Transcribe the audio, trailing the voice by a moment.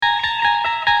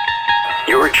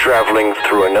You're traveling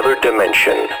through another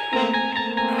dimension.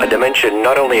 A dimension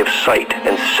not only of sight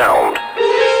and sound,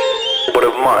 but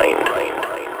of mind.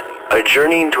 A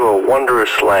journey into a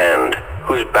wondrous land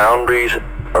whose boundaries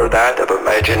are that of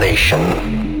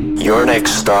imagination. Your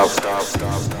next stop,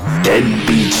 Dead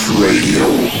Beats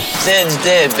Radio. Zed's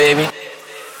dead, baby.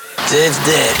 Zed's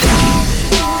dead.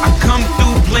 I come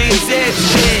through playing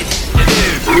Zed's dead.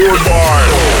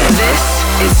 This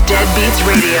is Dead Beats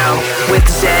Radio with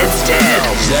Zed's dead.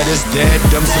 Zed is dead,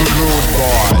 them some rude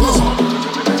boys.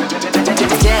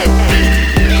 Dead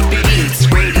Beats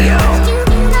Radio.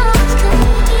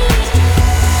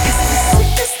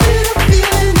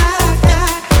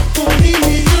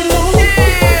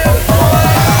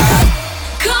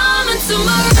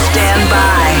 Stand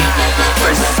by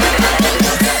for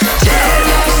Dead.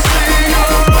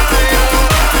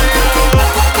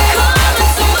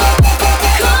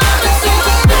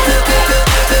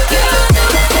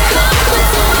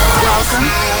 Welcome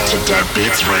to Dead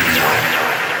Beats Radio.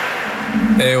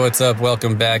 Hey, what's up?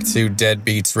 Welcome back to Dead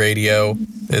Beats Radio.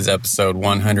 This is episode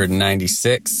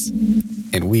 196,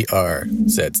 and we are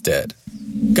Zed's Dead.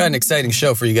 Got an exciting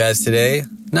show for you guys today.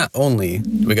 Not only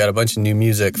do we got a bunch of new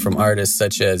music from artists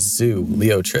such as Zoo,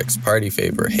 Leotrix, Party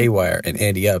Favor, Haywire, and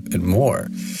Andy Up, and more,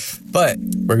 but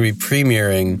we're going to be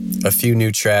premiering a few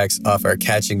new tracks off our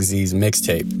Catching Z's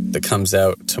mixtape that comes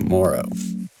out tomorrow.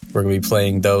 We're going to be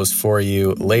playing those for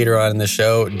you later on in the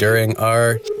show during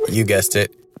our, you guessed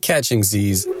it, Catching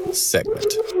Z's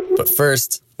segment. But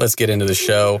first, let's get into the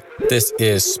show. This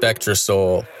is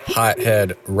Spectrasoul,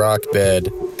 Hothead,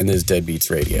 Rockbed, and this is Dead Beats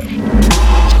Radio.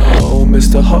 Oh,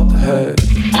 Mr. Hothead,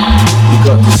 you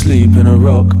got to sleep in a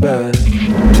rock bed.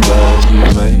 Glad you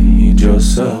made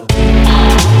yourself.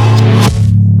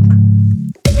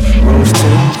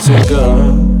 Rose-tinted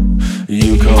girl,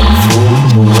 you can't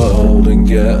fool the world and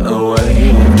get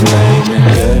away with blaming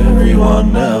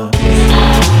everyone else.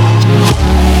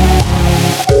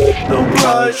 No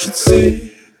bride should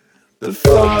see the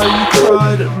fire you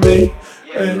cried at me.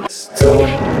 It's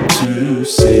time to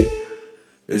see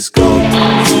it's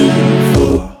gone too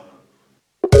far.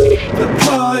 The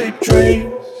pipe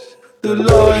dreams, the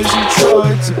lies you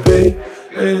tried to be.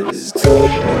 It's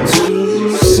time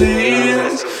to see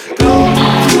it's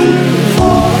gone too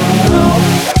far now.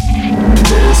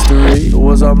 History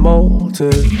was our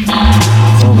motive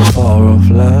from a far off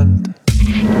land.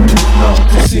 Now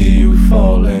to see you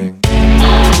falling,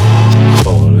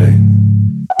 falling.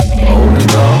 Old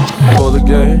enough for the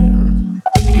game,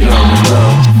 young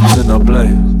enough to not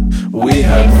blame. We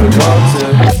had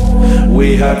forgotten,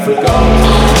 we had forgotten.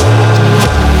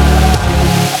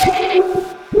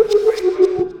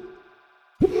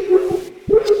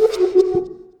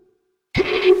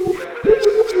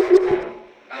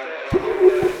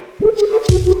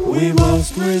 We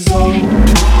must resolve,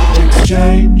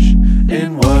 exchange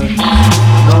in words,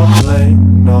 not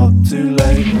blame, not too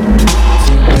late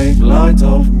to make light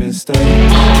of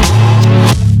mistakes.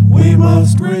 We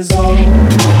must resolve,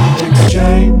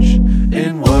 exchange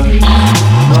in words,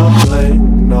 not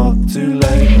blame, not too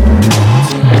late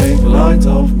to make light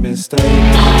of mistakes.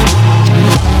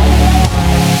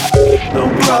 No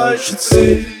bride should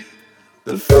see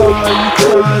the fire you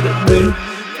cried at me.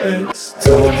 It's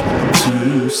time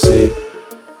to see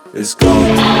it's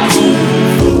gone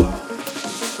too far.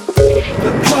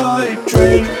 The pipe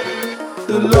dream,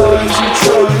 the lies you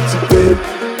tried to be.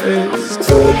 It's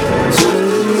time to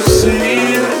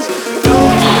see it's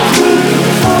gone too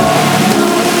far.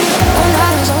 One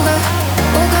night was over,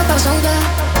 woke up, I was sober.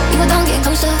 You were done getting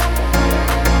closer.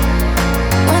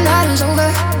 One night was over,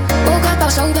 woke up, I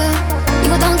was sober. You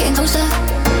were done getting closer.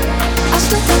 I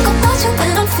still think about you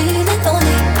when I'm feeling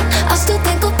lonely. I still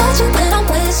think about you when I'm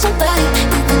with somebody.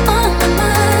 You've been on my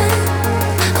mind.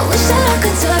 I wish that I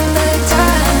could turn back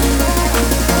time.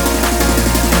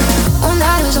 One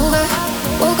night was over,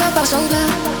 woke up, I was sober.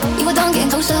 You were done getting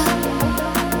closer.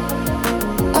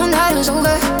 One night was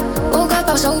over, woke up,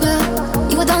 I was sober.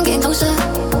 You were done getting closer.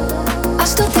 I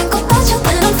still think about you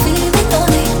when I'm feeling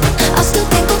lonely. I still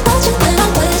think about you when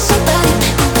I'm with somebody.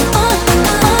 You've been on my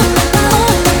mind.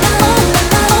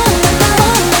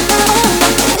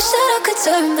 Wish that I could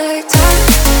turn back time.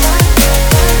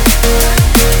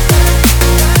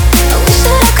 I wish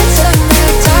that I could turn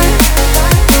back time.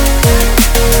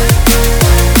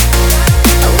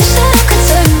 I wish that I could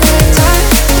turn back time.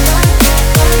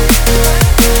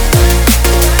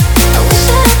 I wish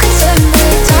that I could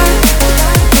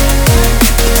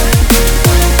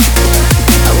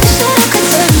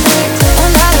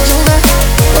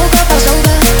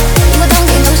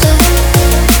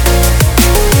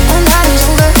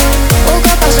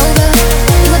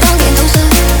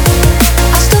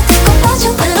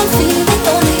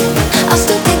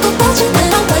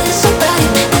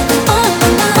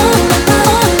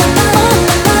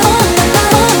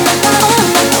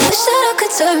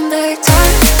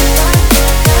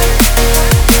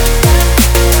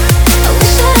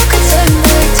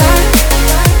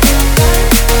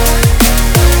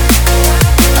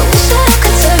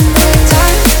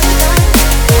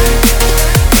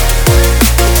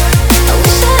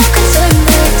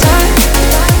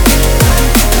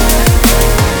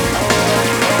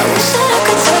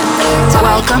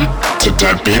to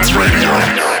Dead Beats Radio.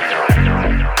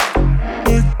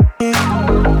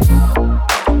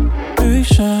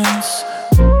 Patience.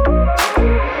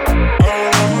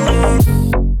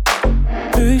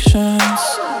 Patience.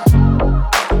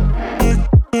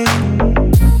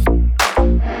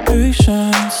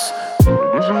 Patience.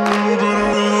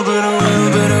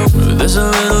 There's a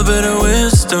little bit of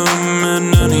wisdom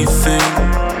in anything.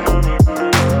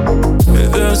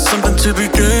 There's something to be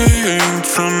gained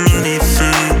from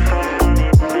anything.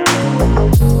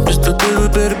 Just a little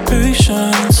bit of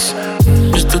patience.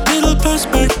 Just a little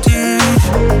perspective.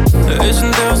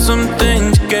 Isn't there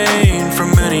something to gain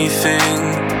from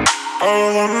anything?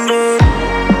 I wonder.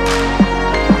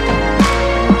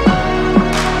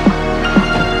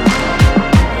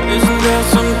 Isn't there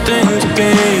something to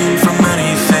gain from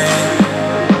anything?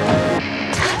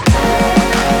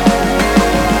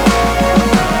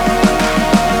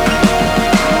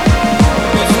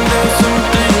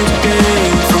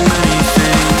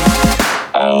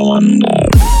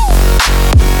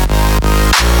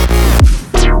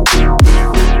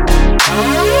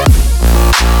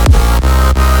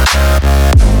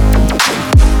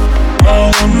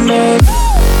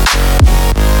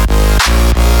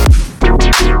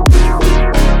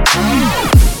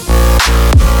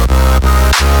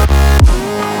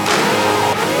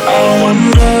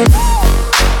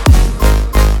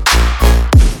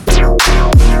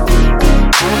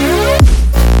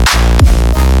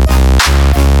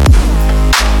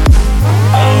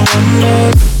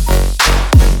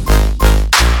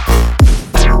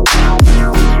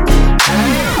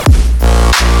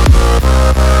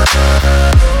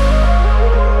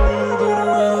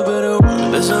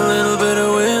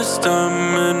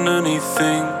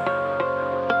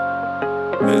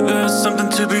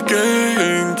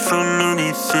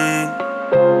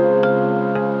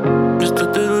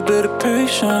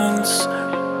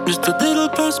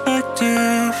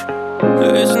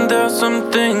 Isn't there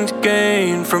something to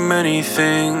gain from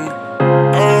anything?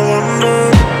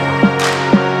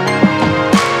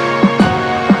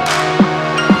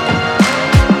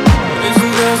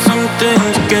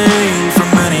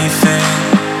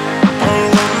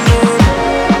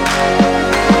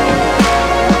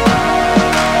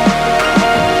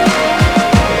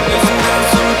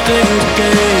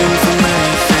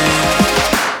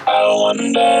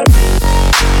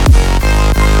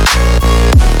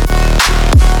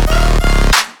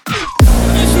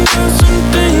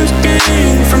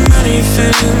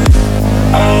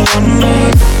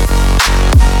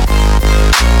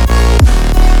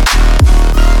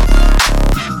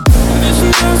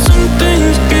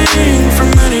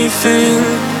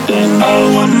 I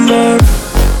wonder.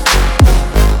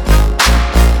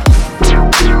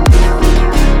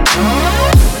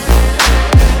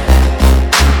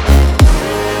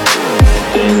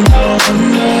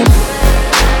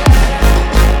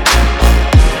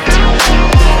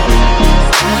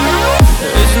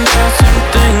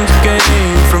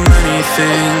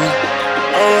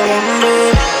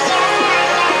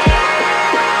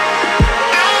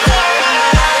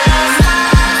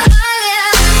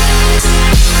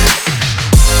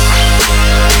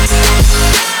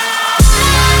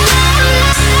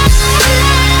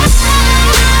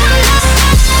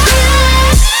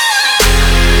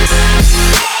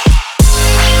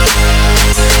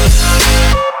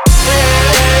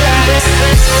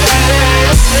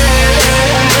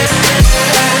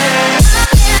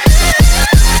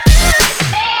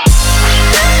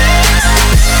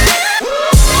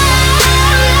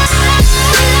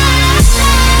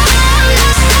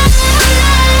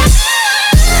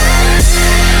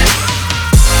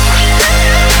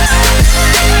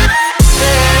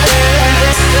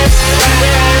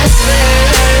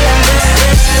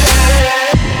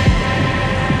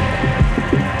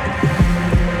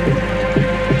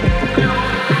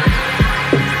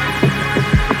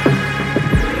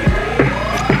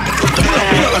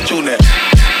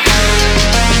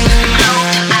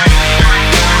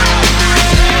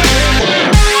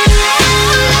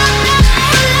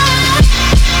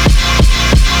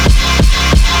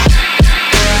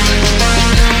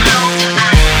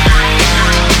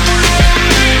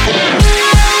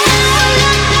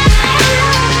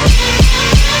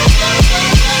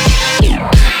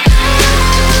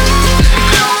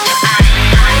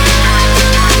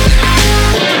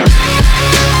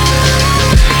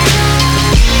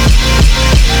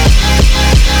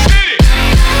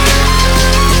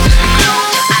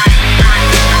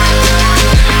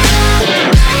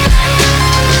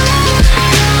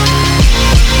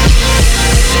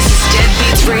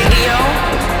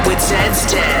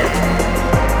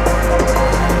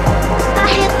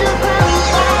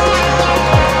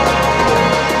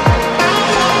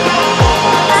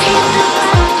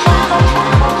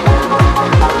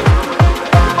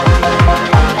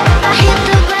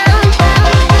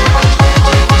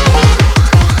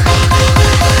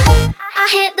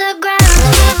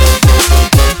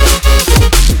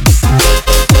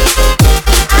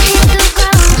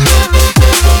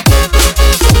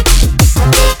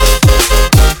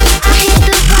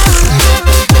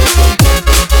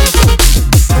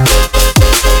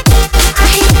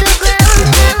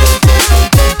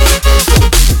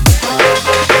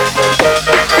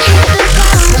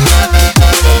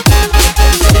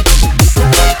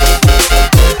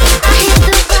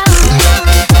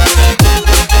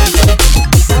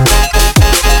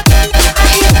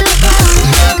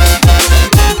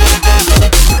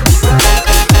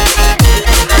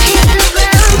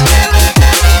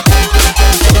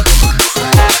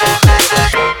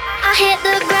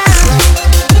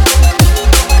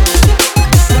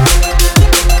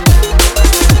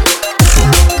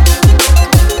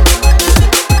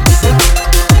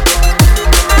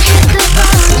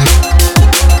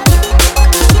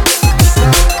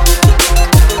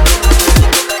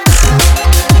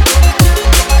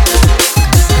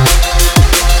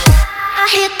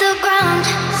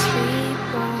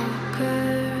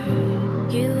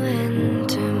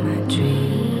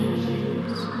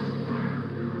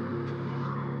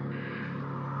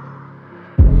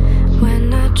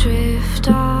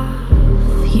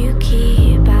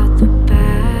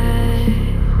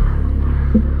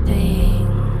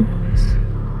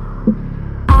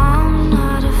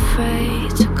 afraid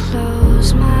to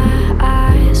close my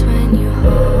eyes when you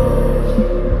hold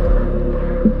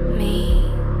me.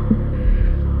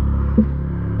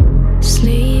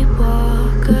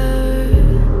 Sleepwalker,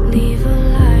 leave a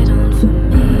light on for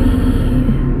me.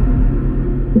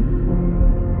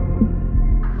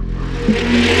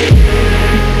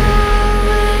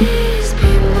 Always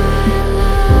be my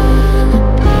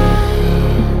lullaby.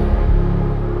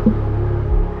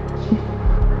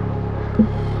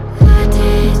 Why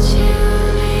did you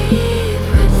leave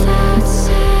without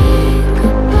saying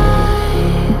goodbye?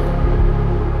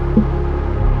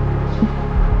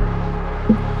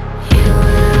 You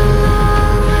will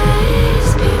always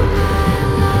be my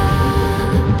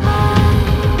lullaby.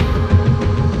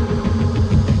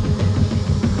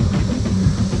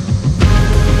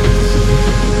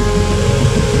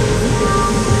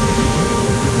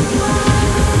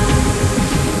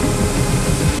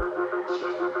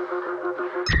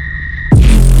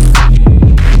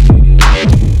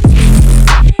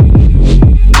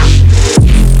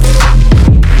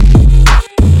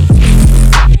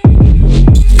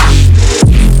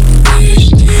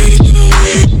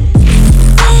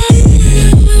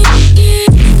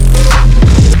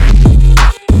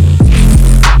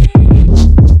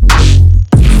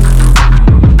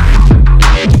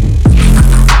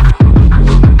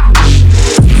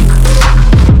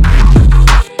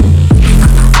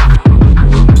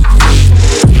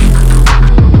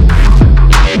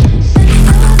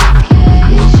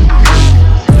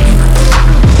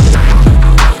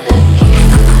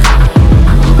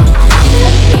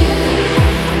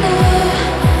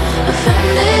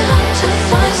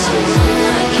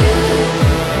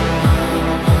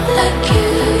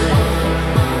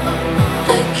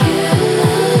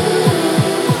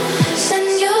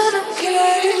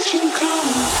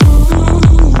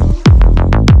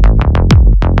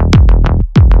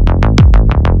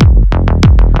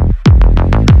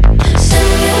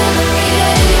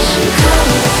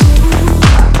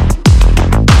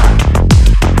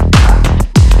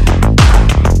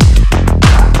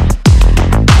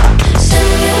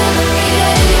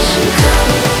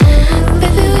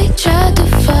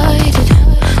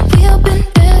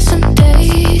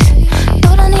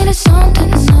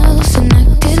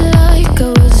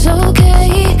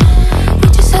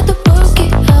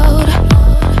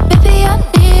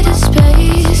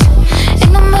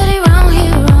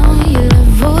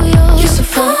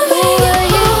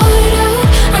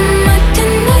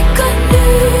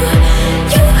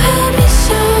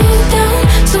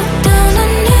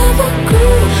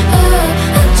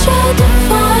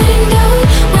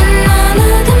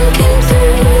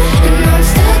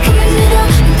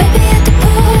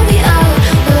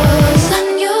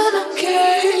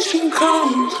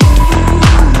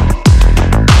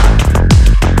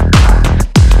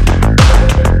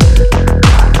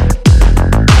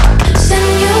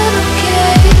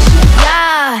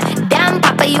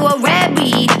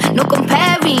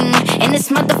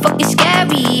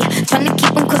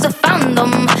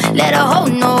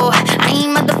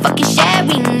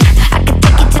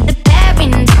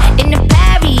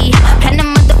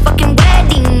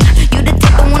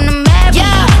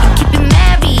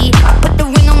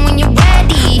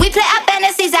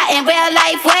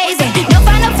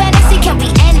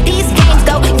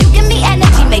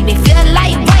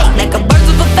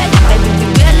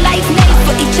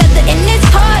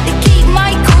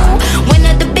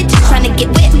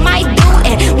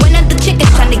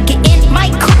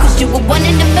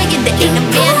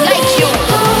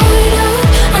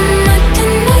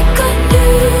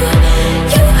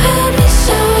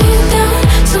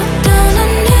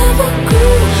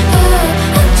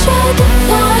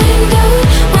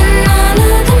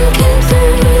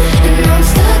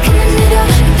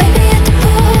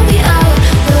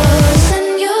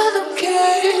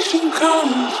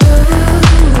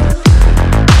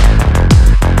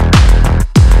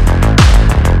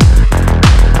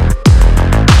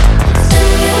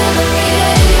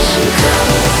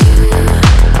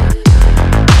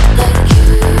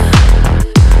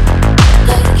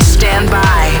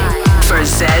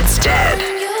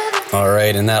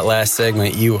 In that last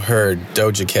segment, you heard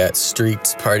Doja Cat's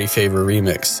Streets Party Favor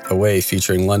remix, Away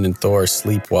featuring London Thor,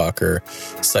 Sleepwalker,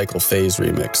 Cycle Phase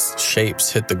remix,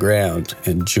 Shapes Hit the Ground,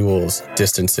 and Jules,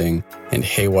 Distancing, and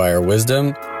Haywire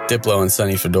Wisdom, Diplo and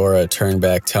Sonny Fedora, Turn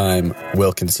Back Time,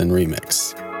 Wilkinson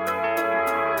remix.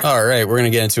 All right, we're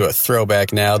going to get into a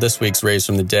throwback now. This week's Raised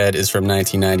from the Dead is from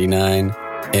 1999,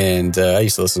 and I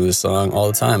used to listen to this song all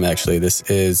the time, actually. This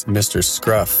is Mr.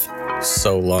 Scruff,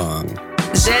 So Long.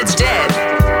 Zed's Dead,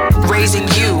 raising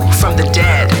you from the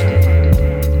dead.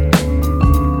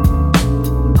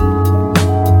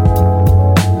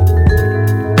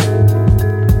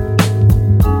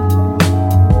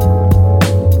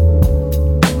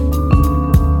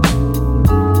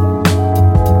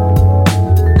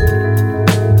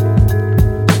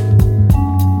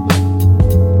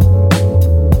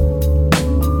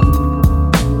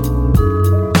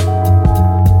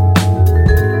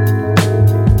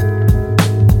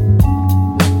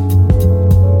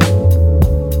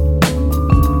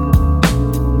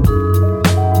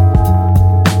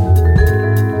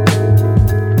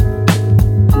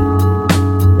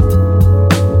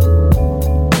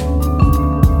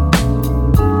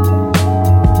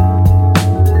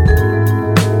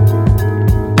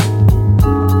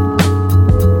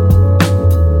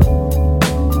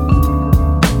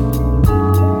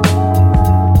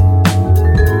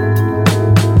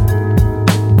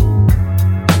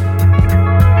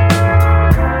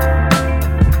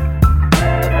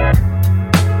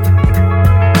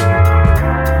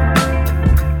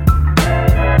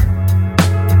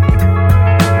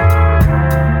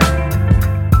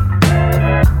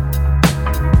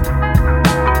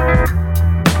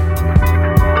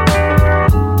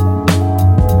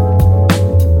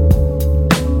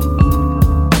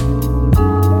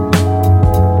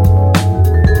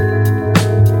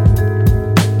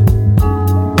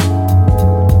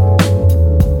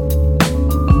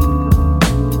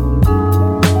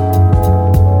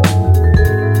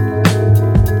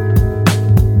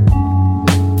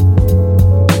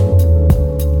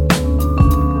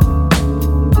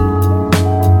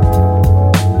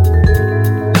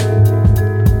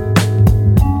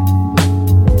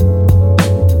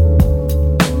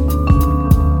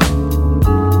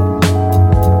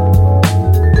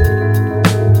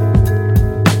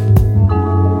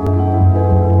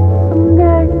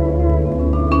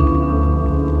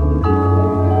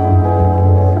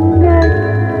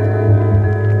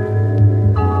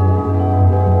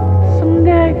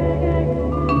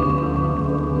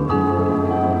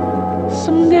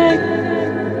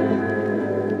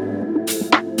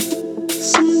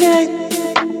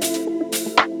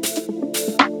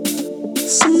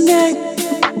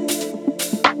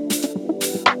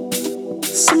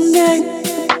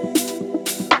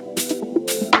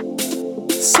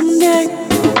 Someday,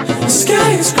 the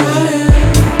sky is crying.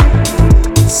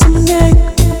 Someday,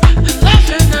 I'm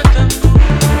laughing at the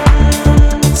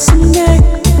moon. Someday,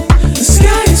 the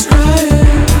sky is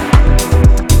crying.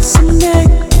 Someday,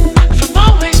 from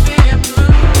always being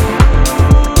blue.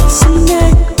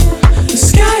 Someday, the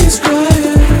sky is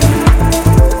crying.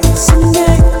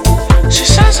 Someday, she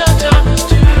says our time is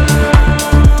due.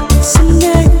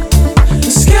 Someday,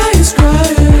 the sky is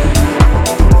crying.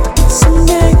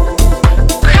 Someday,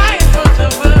 crying for the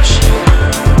will she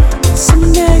knew.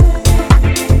 Someday,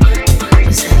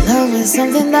 She said love was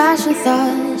something that she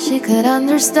thought she could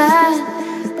understand,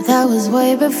 but that was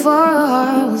way before her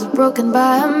heart was broken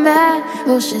by a man.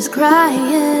 Oh, she's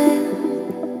crying.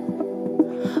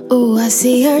 Oh, I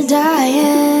see her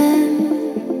dying.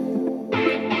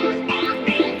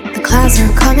 The clouds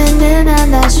are coming in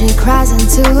and then she cries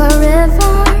into a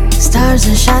river. Stars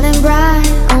are shining bright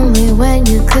only when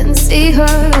you couldn't see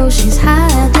her. Oh, she's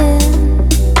hiding.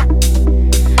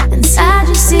 Inside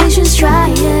you see she's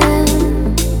trying.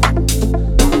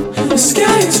 the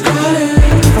sky is crying.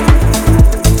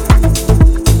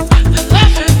 I'm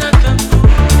laughing at the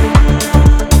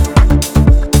moon.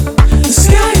 The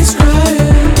sky is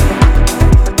crying.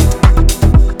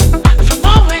 From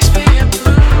always being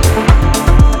blue.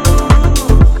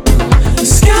 The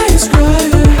sky is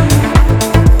crying.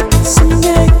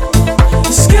 Someday,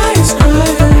 the sky is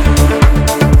crying.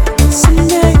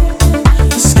 Someday,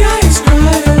 the sky is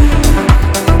crying.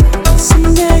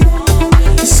 Someday,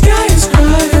 the sky is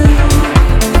crying.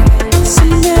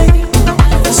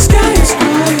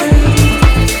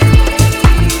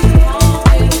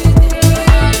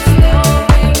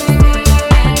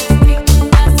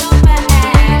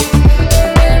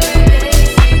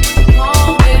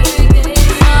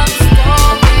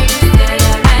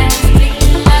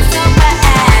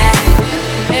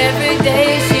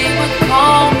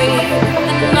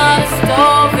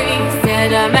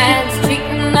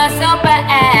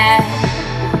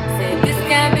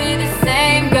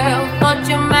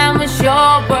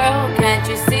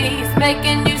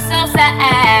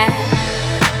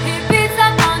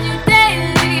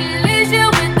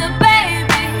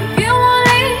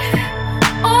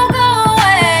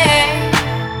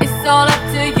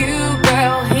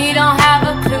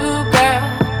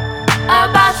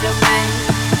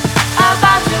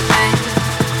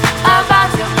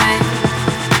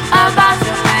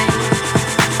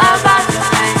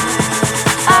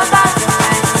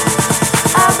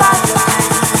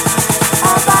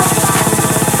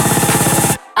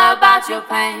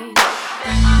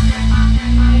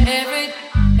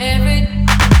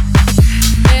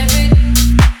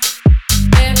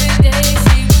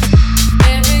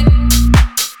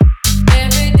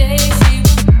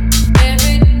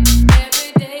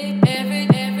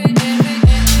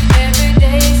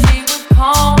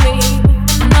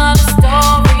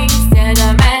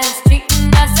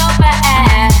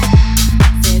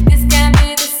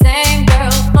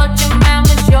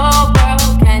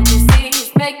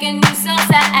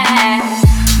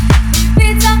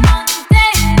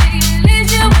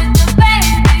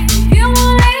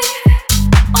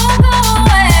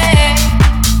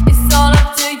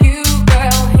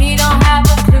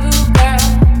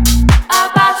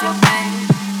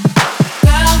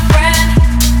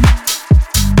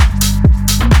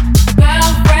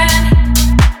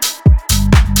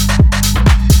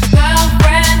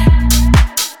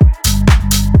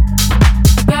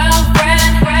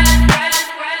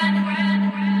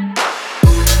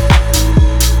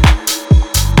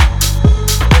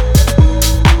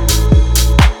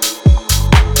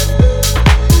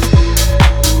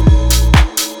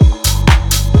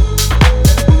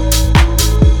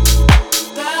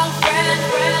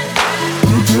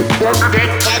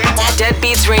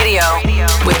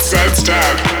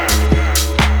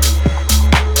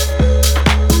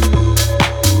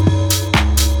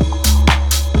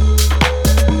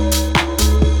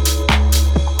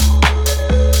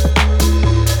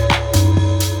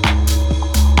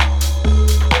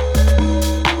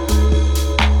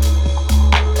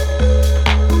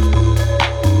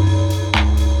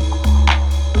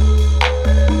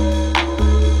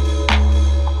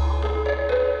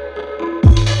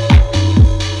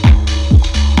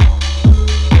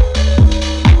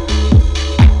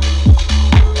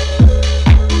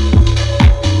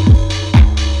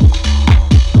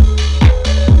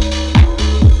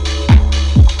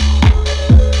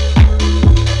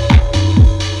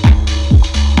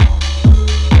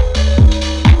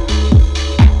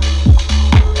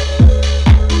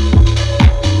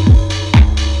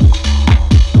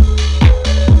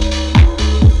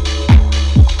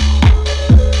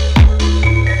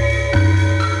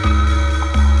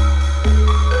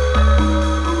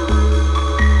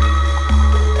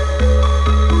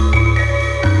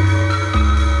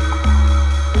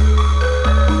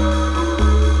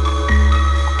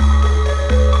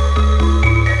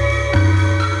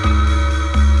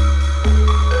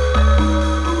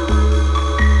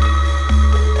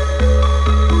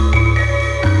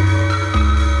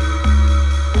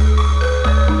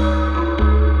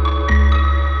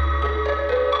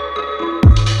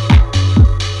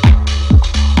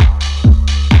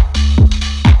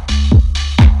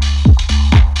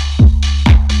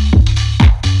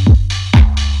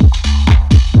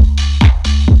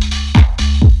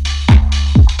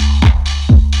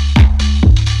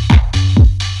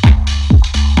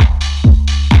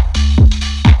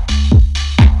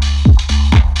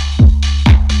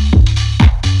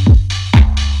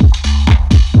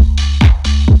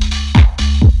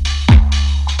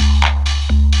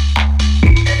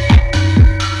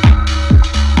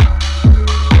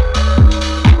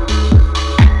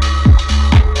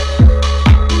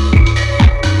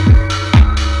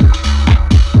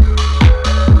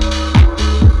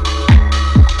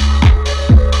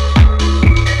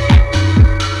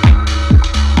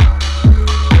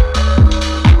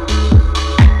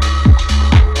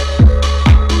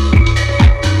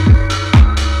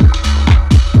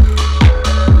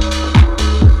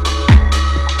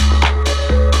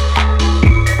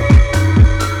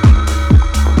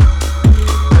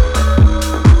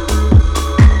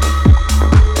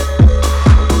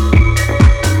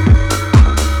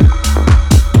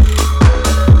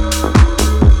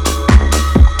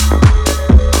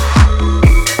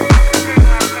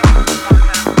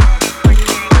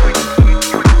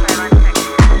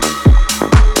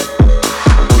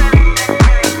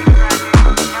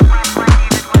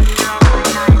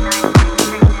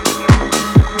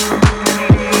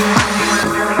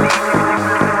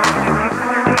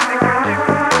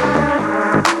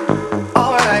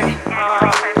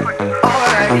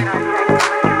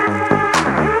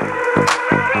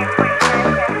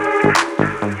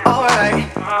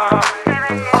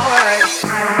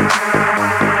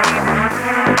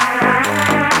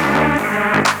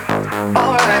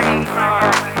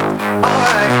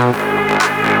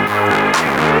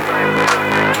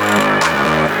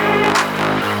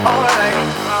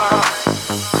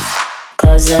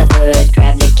 the hood,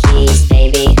 grab the keys,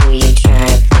 baby, who you trying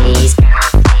to please?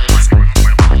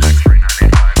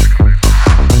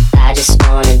 I just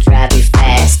wanna drive you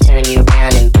fast, turn you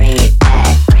around and bring you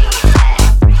back.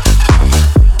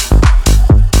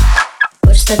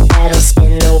 Push the pedal,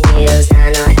 spin the wheels,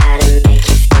 I know how to make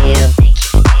you feel.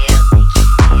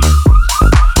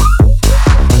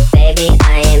 Baby,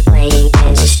 I ain't playing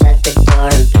games, just shut the door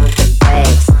and pump the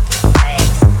brakes.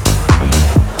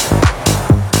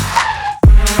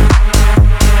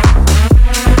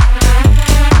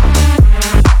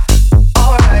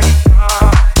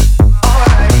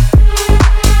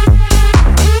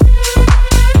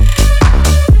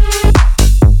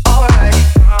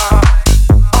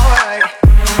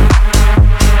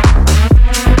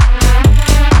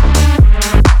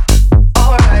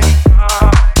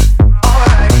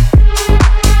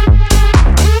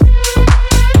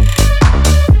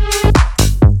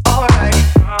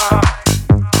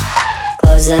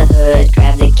 The hood,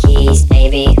 grab the keys,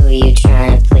 baby, who you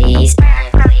trying to please?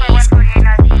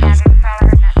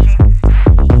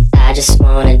 I just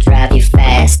wanna drive you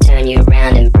fast, turn you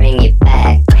around and bring you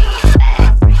back.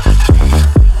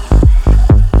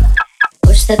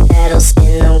 Push the pedal,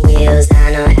 spin the wheels,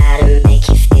 I know how to make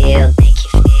you feel.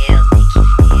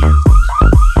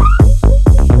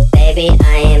 Baby,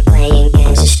 I ain't playing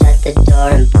games, just shut the door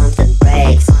and pump the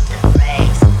brakes.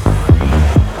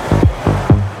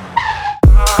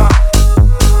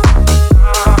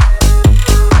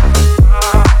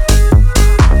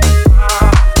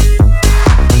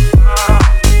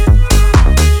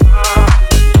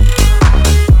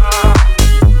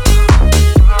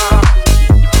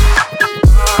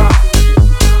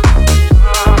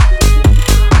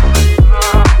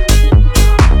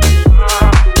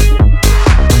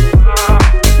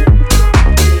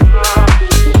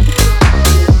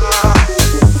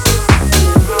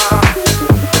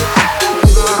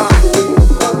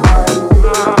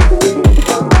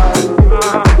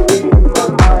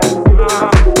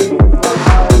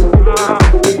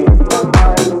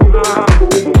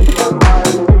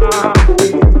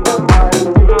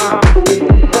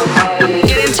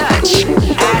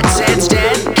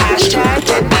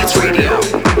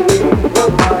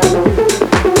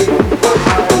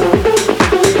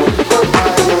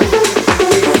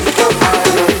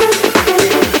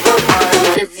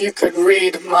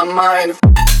 My mind.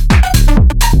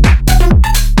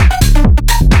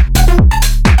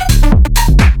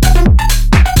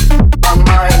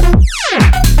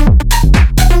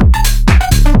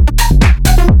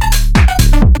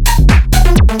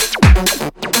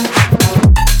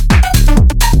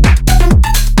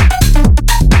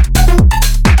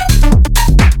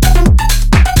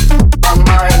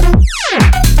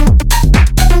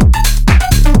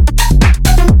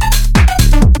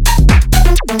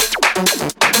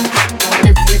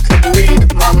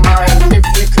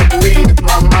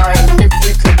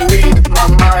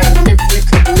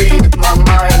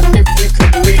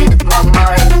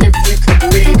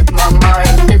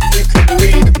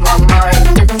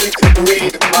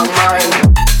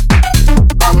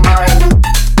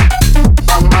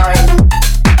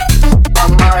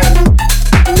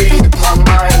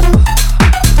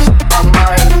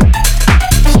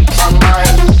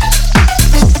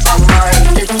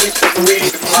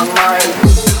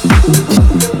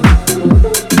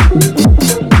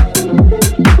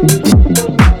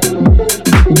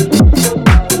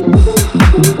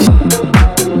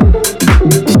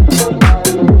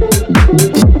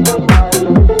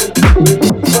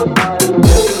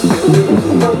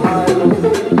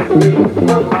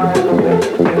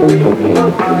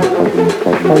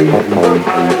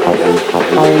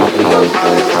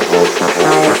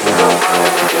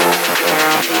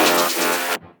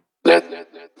 Let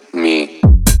me.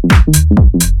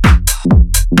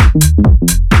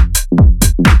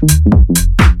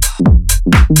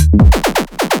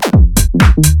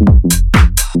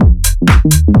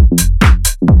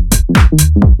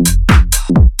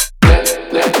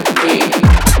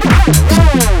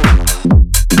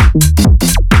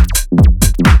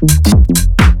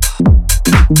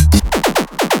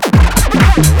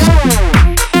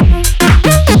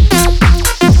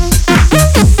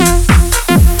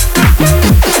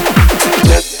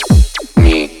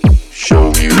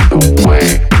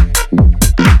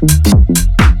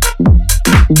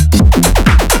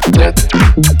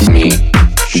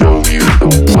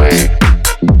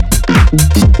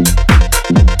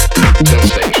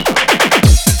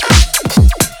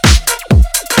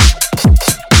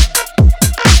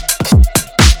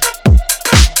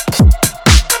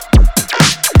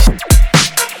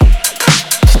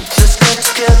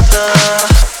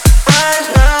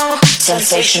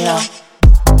 Sensational.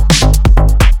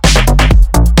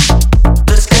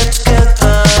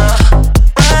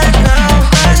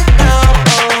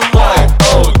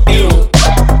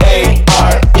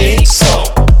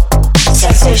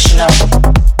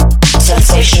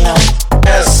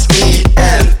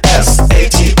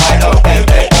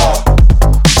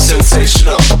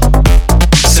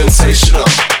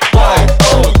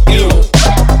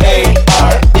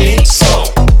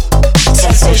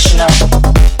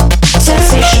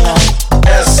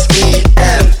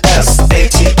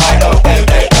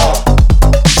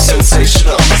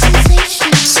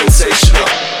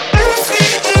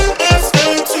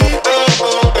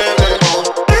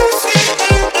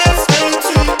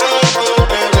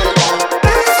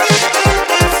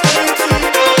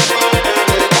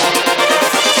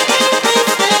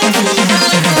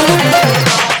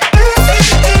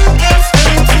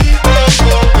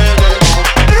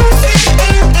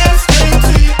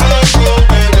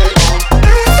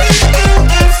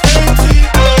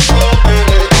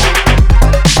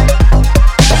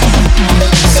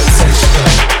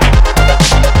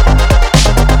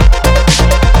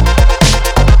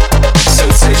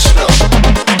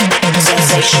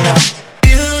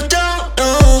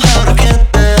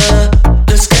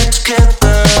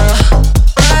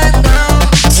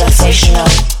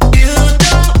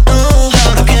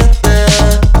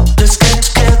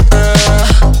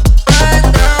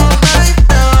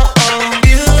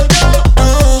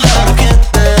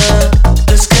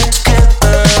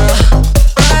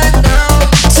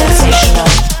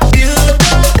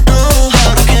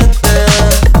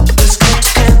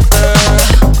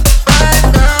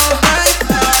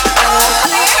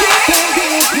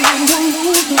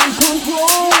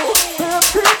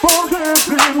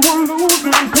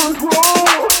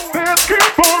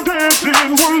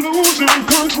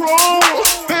 control.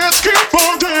 Let's keep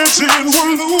on dancing,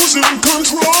 we're losing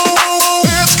control.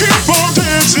 Let's keep on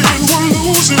dancing, we're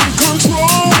losing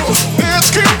control.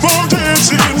 Let's keep on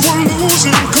dancing, we're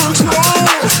losing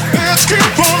control. Let's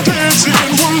keep on dancing,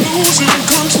 we're losing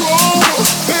control.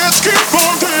 Let's keep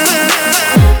on dancing.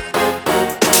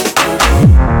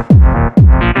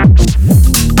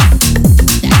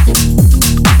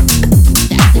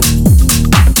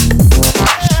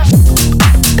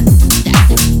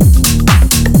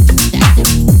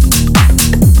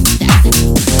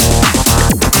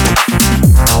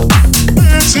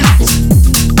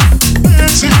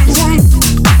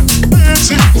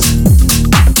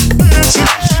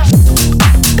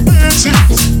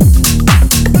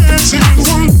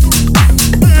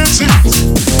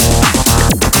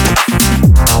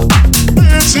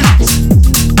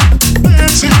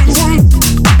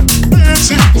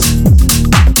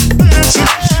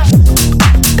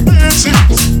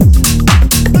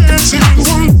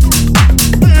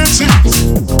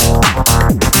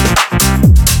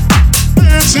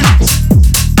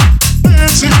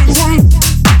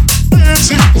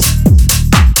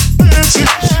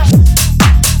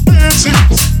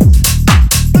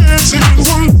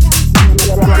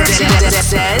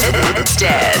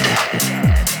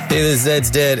 Hey, this is Zed's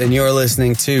Dead, and you're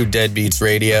listening to Dead Beats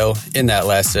Radio. In that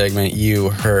last segment, you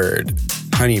heard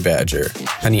Honey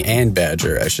and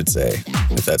Badger, I should say,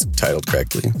 if that's titled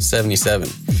correctly. 77.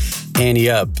 Annie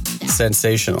Up,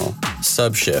 Sensational,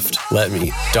 Subshift, Let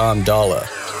Me, Dom Dalla,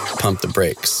 Pump the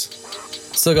Brakes.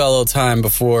 Still got a little time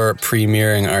before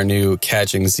premiering our new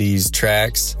Catching Z's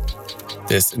tracks.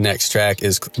 This next track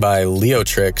is by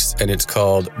Leotrix, and it's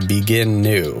called Begin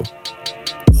New.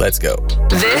 Let's go.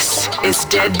 This is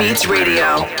Dead Beats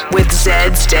Radio with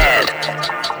Zed's Dead.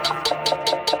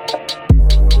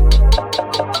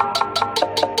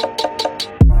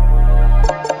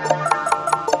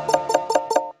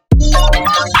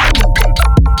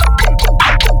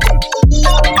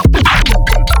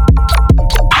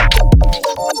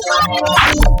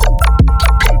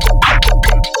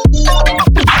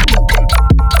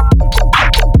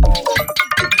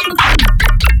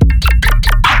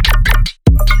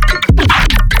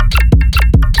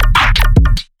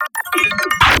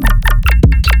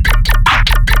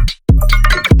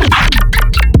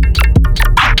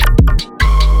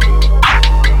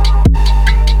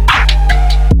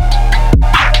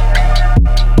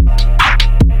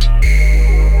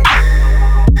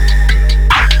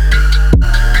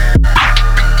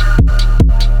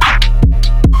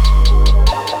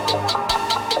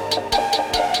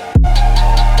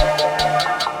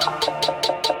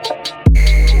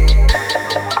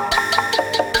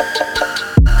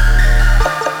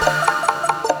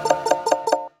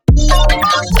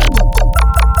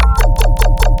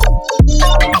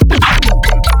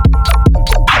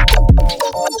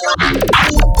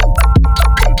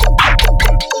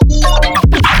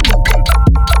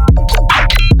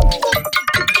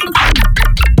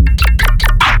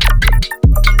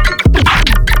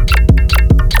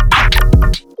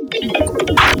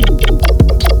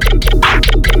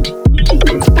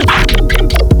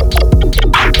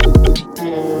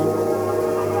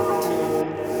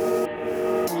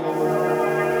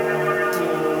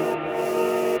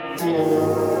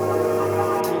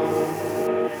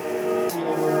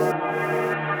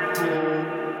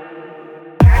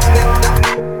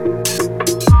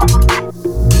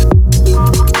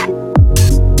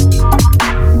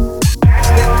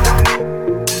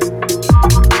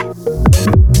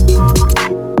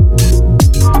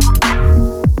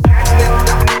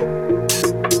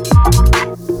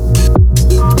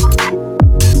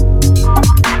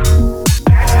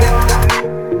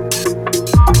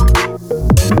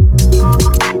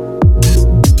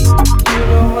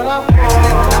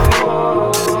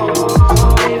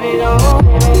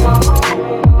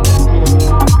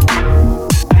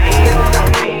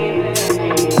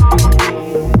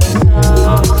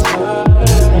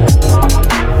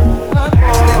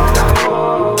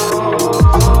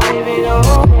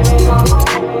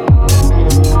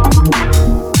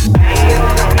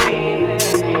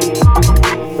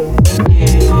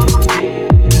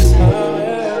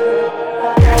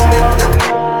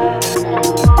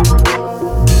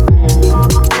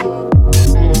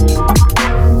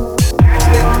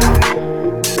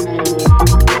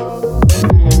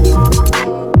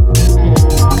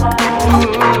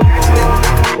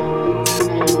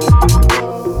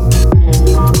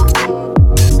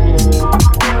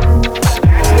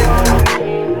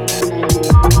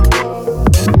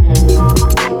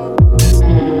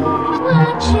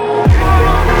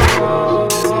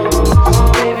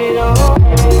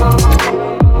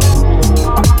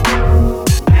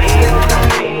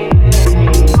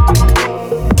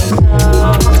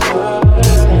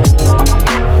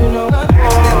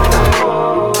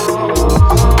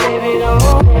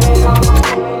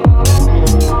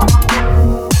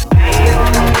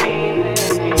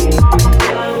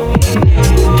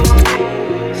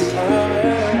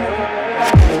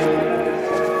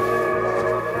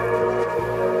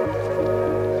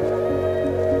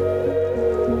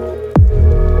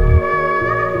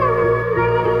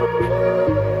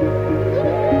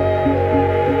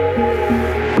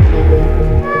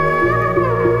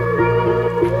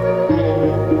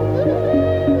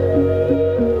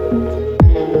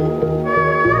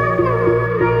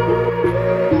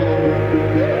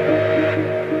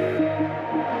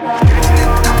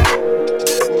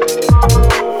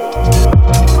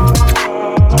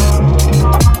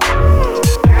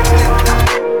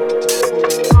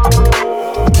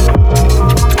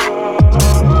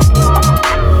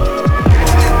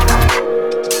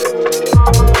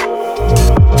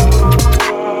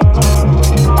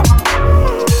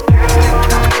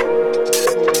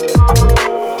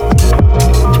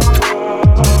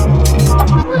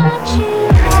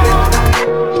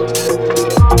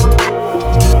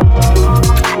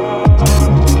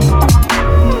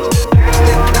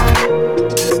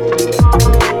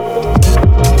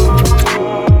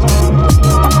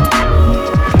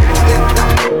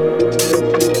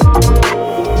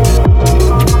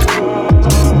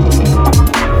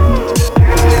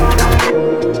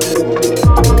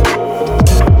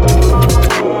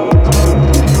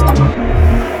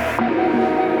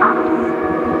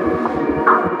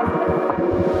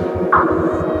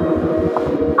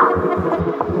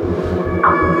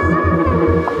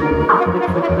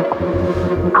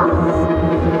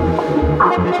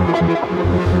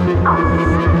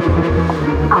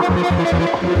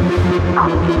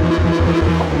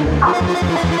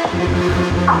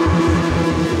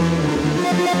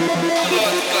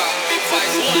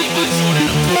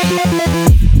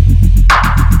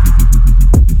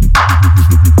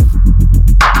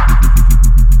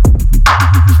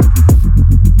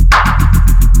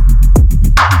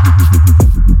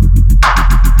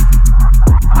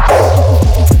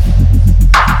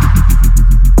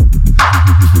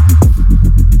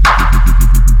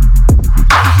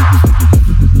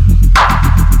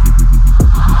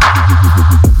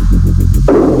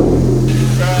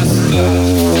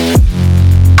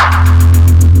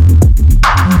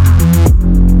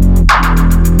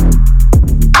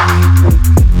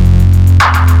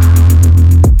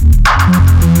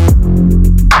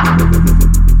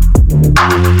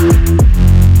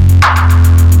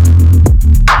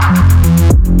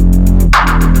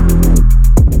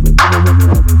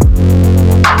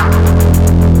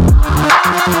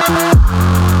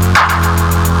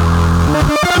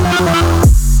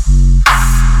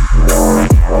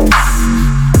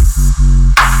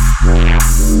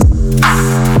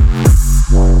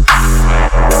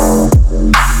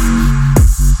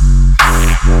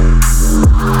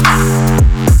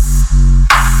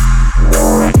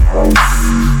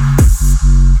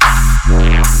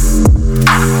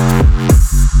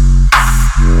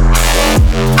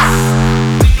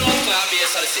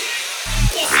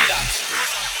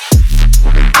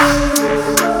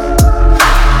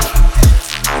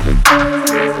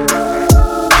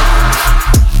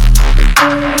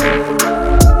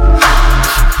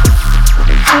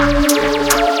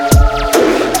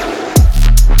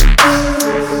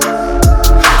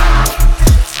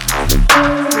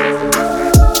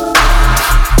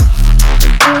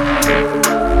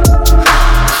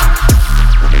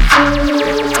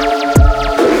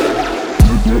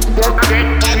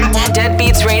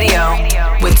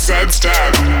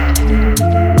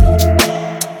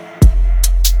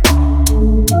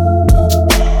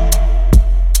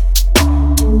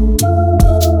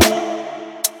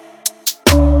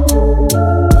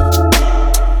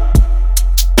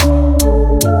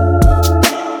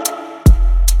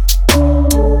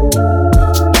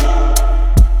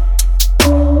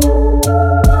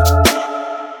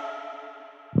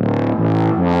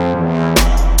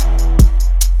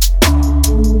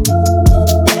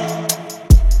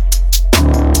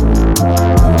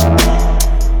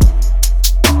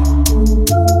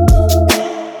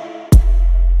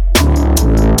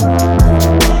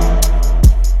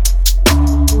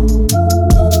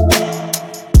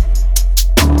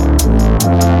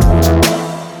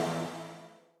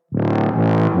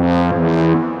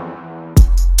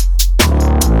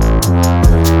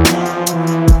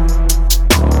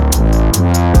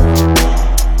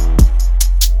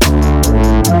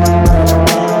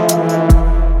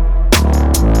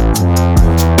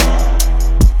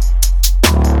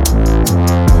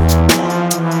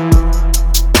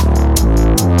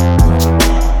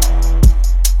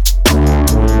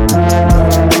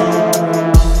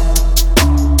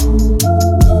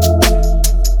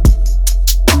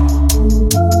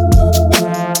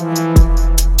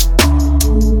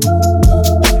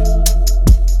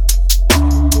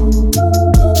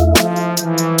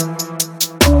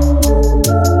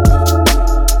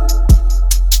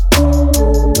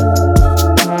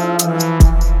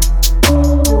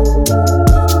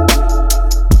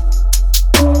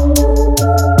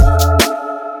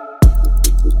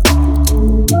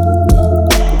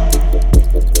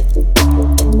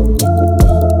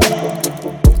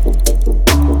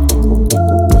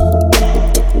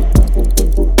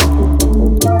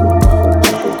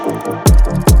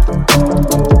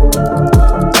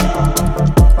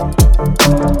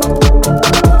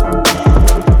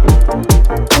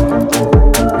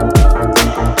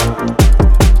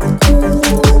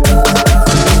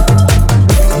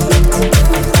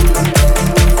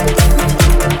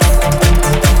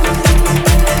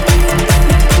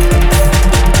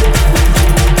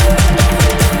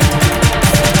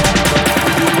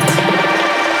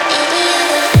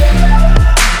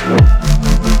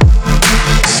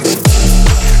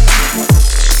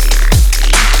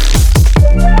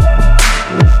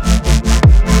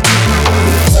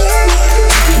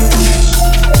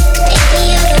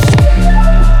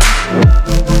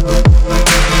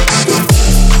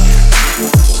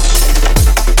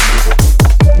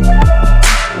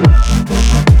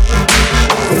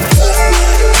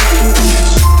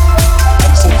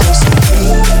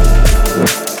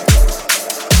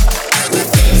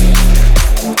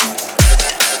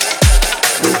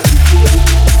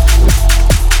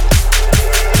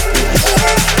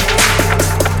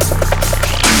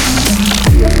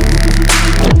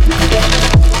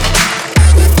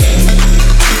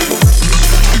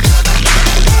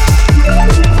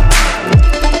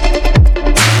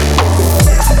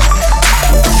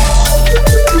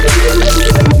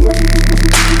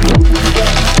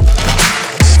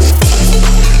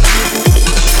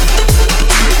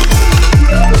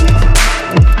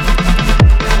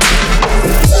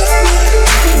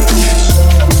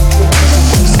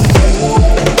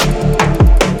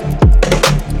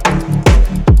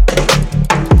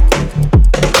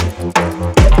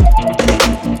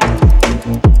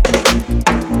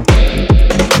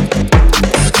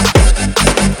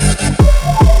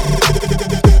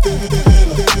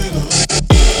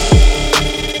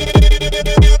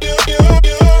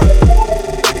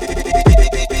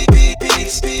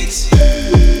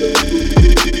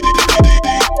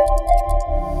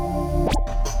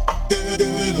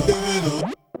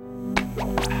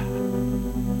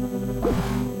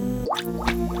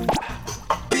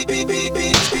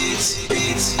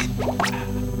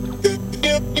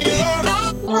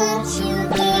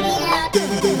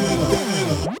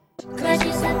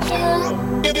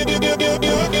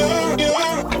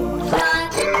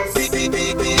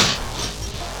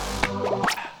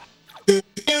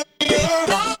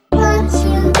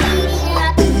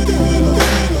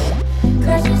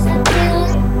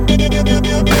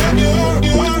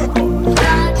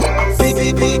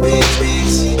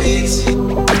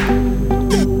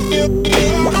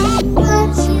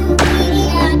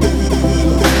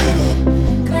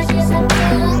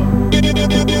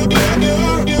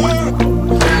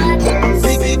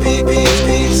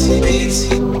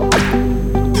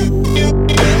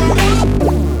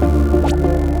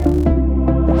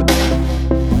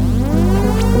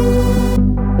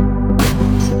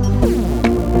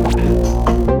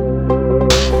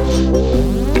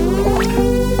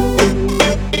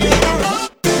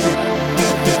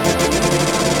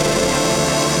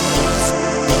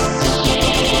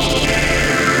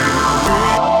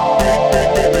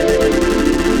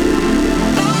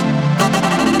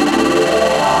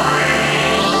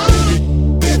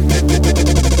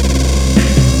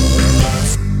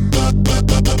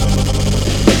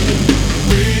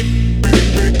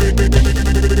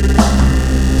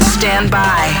 stand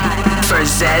by for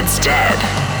Zed's Dead.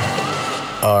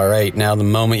 All right, now the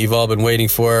moment you've all been waiting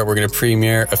for. We're going to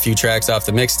premiere a few tracks off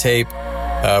the mixtape.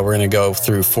 We're going to go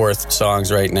through 4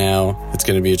 songs right now. It's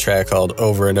going to be a track called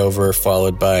Over and Over,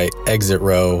 followed by Exit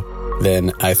Row,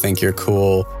 then I Think You're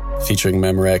Cool, featuring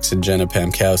Memorex and Jenna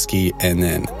Pamkowski, and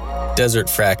then Desert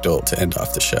Fractal to end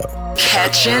off the show.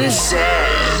 Catchin'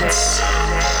 Zeds.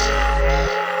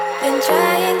 Been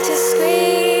trying to scream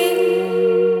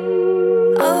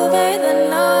over the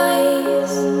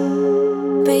noise,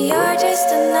 but you're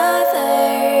just another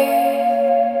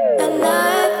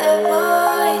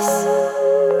voice.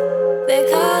 They're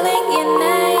calling your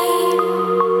name,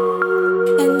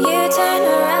 and you turn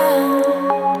around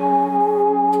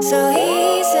so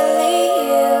easily.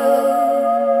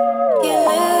 You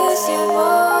lose your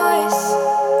voice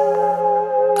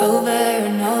over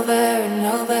and over and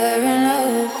over and over.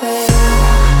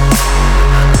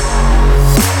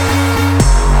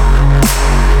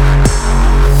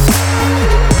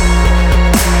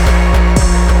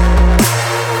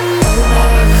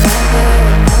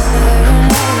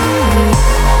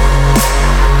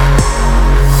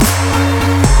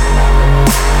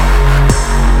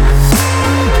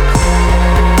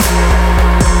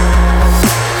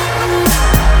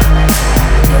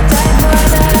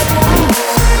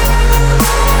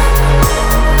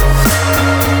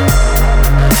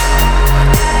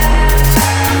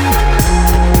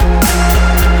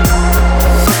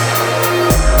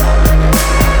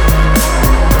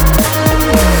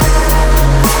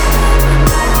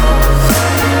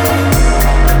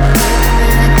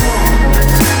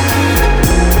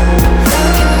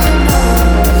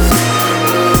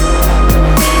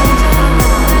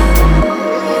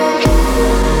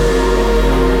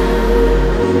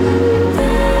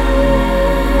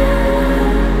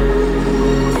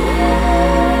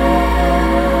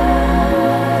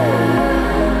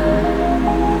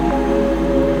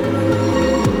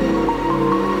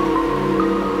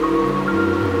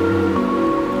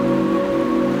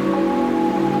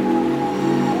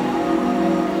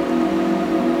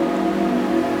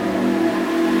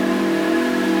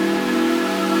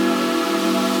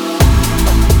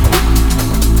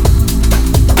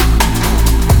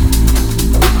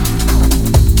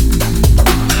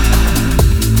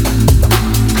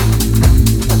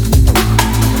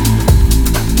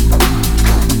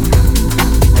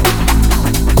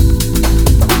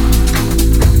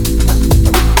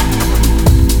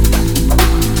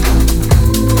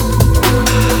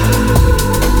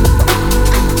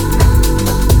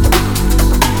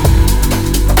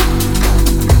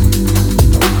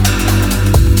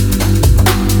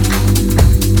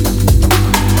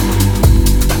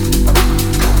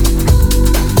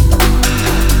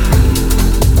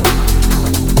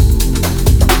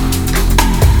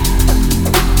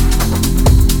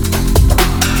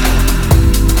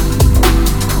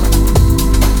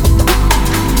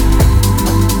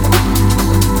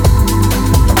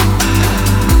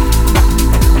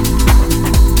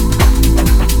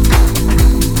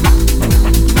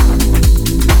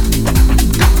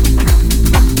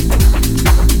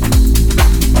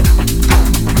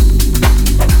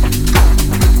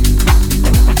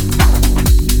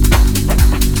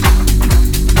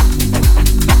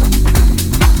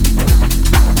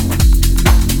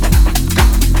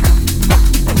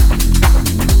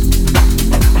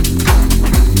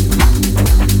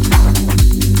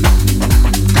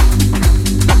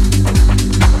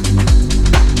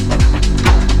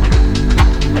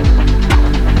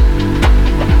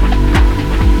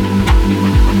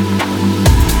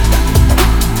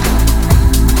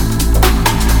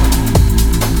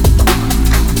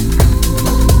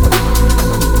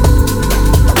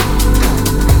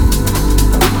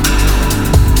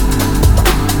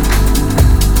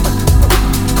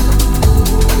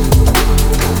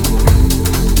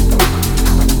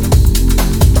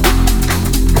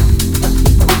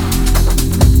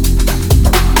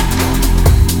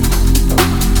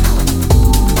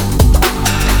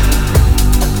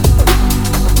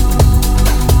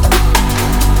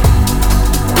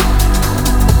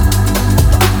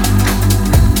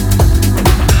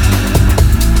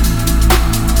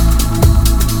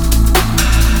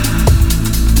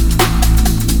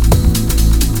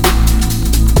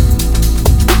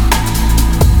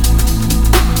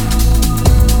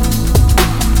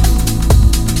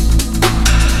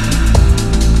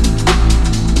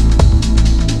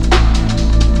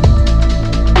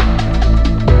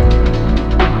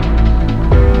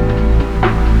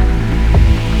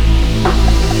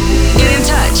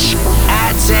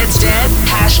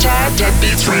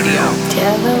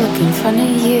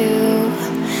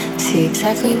 See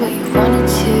exactly what you wanted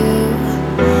to,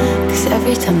 'cause 'cause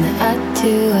every time that I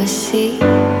do, I see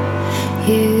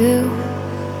you.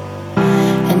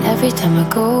 And every time I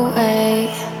go away,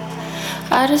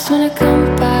 I just wanna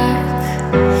come back,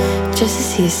 just to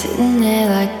see you sitting there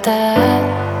like that,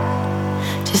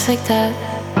 just like that.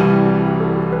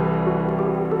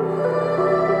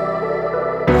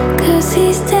 'Cause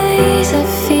these days I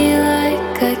feel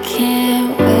like I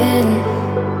can't win.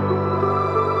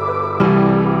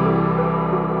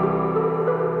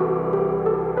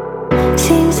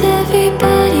 Seems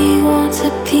everybody wants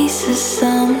a piece of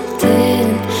something,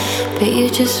 but you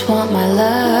just want my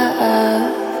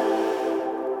love.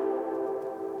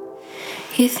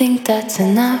 You think that's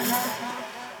enough,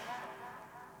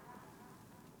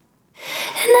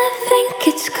 and I think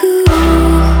it's cool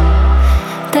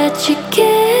that you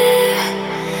care.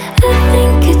 I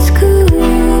think it's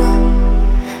cool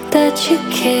that you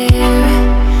care.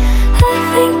 I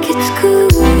think it's cool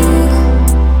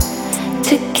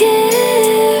to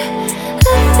care.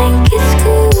 I think it's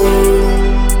cool.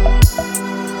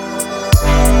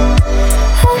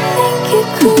 I think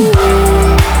you're cool.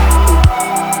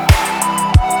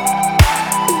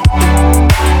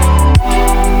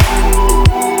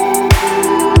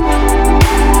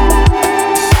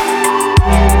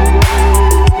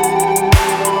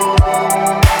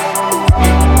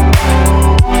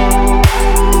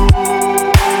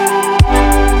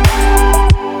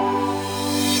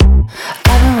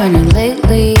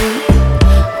 Lately,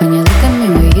 when you look at me,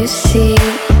 what you see?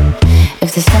 If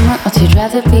there's someone else you'd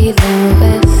rather be than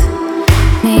with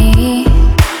me.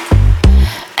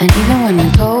 And even when I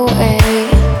go away,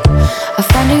 I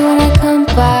find you when I come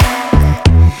back.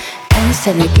 And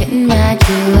instead of getting mad,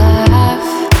 you laugh,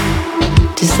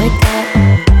 just like that.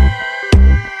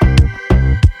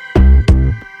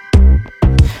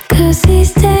 'Cause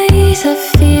these days I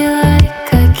feel like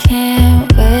I can't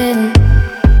win.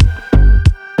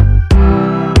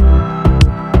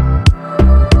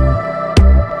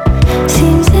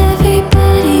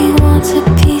 A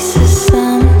piece of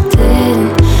something,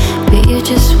 but you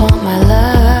just want my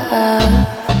love.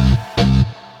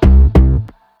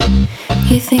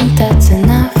 You think that's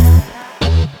enough,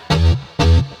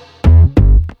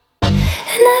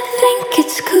 and I think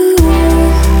it's cool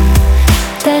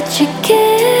that you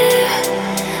care.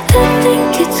 I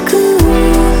think it's cool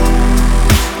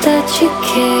that you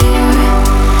care.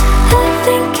 I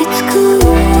think it's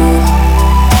cool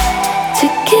to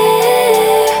care.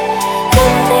 I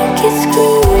think it's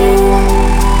cool.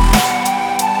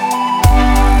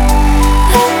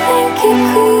 I think you're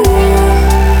cool.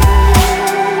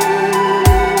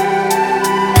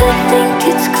 I think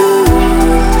it's cool.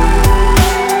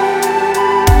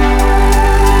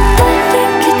 I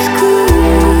think it's cool.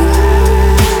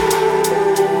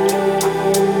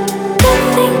 I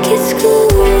think it's cool.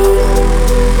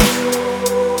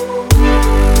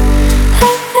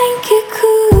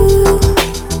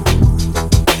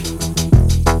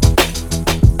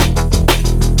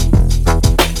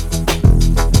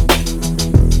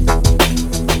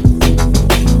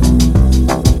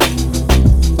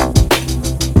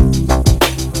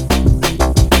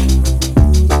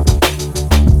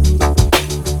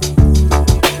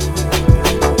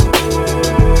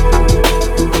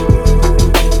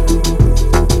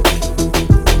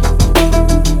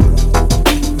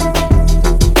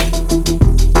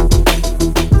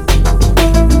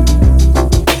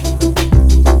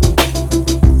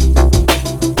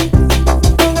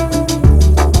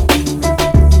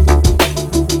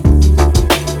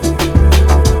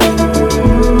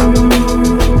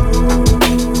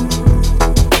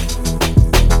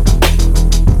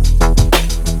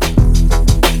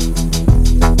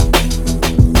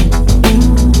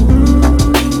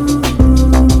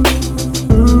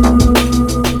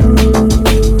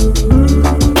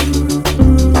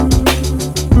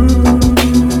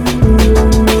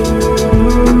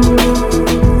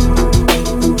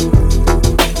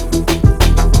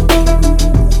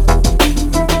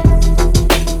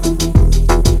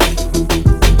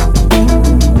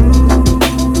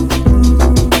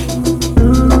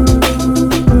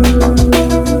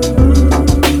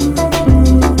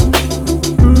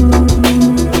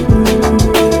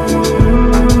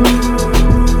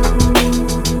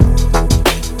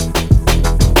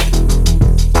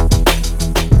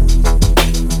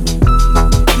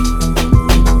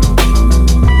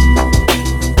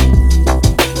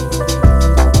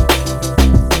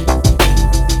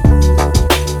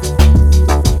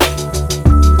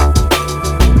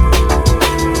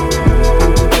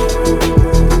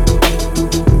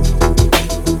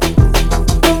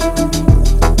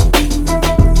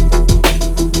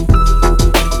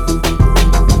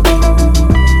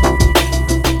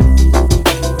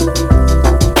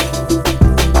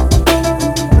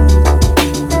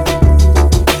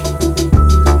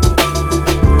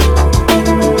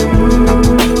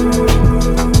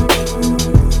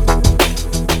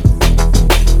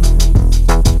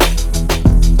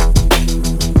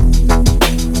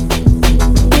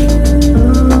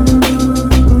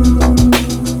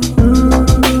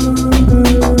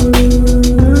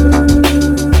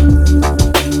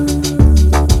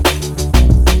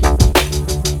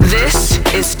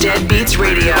 is Dead Beats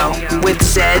Radio with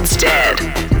Zed's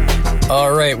Dead.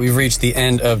 All right, we've reached the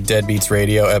end of Dead Beats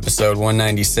Radio, episode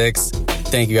 196.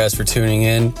 Thank you guys for tuning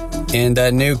in. And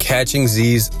that new Catching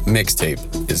Z's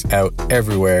mixtape is out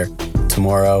everywhere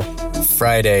tomorrow,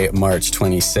 Friday, March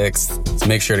 26th. So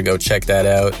make sure to go check that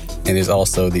out. It is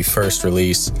also the first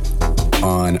release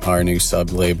on our new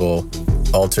sub-label,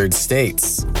 Altered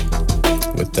States.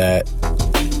 With that,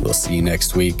 we'll see you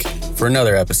next week for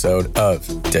another episode of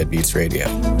Dead Beats Radio.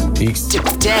 Peace.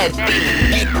 Dead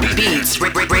Beats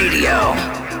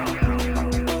Radio.